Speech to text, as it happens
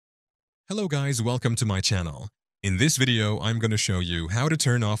Hello guys, welcome to my channel. In this video, I'm going to show you how to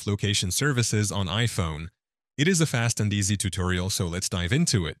turn off location services on iPhone. It is a fast and easy tutorial, so let's dive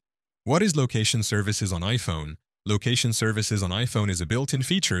into it. What is location services on iPhone? Location services on iPhone is a built-in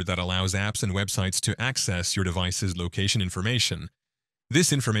feature that allows apps and websites to access your device's location information.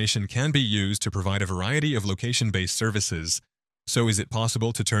 This information can be used to provide a variety of location-based services. So is it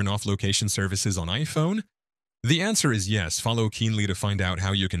possible to turn off location services on iPhone? The answer is yes. Follow keenly to find out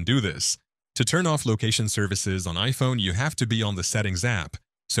how you can do this. To turn off location services on iPhone, you have to be on the Settings app.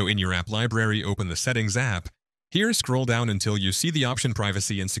 So in your app library, open the Settings app. Here, scroll down until you see the option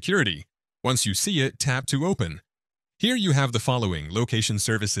Privacy and Security. Once you see it, tap to open. Here you have the following: location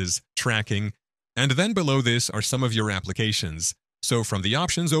services, tracking, and then below this are some of your applications. So from the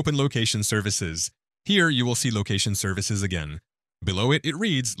options, open location services. Here you will see location services again. Below it, it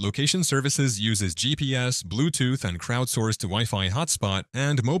reads, Location Services uses GPS, Bluetooth, and crowdsourced Wi-Fi hotspot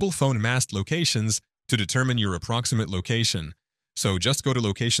and mobile phone mast locations to determine your approximate location. So just go to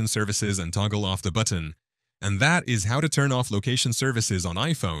Location Services and toggle off the button. And that is how to turn off location services on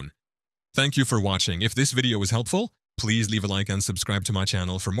iPhone. Thank you for watching. If this video was helpful, please leave a like and subscribe to my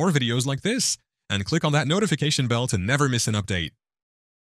channel for more videos like this, and click on that notification bell to never miss an update.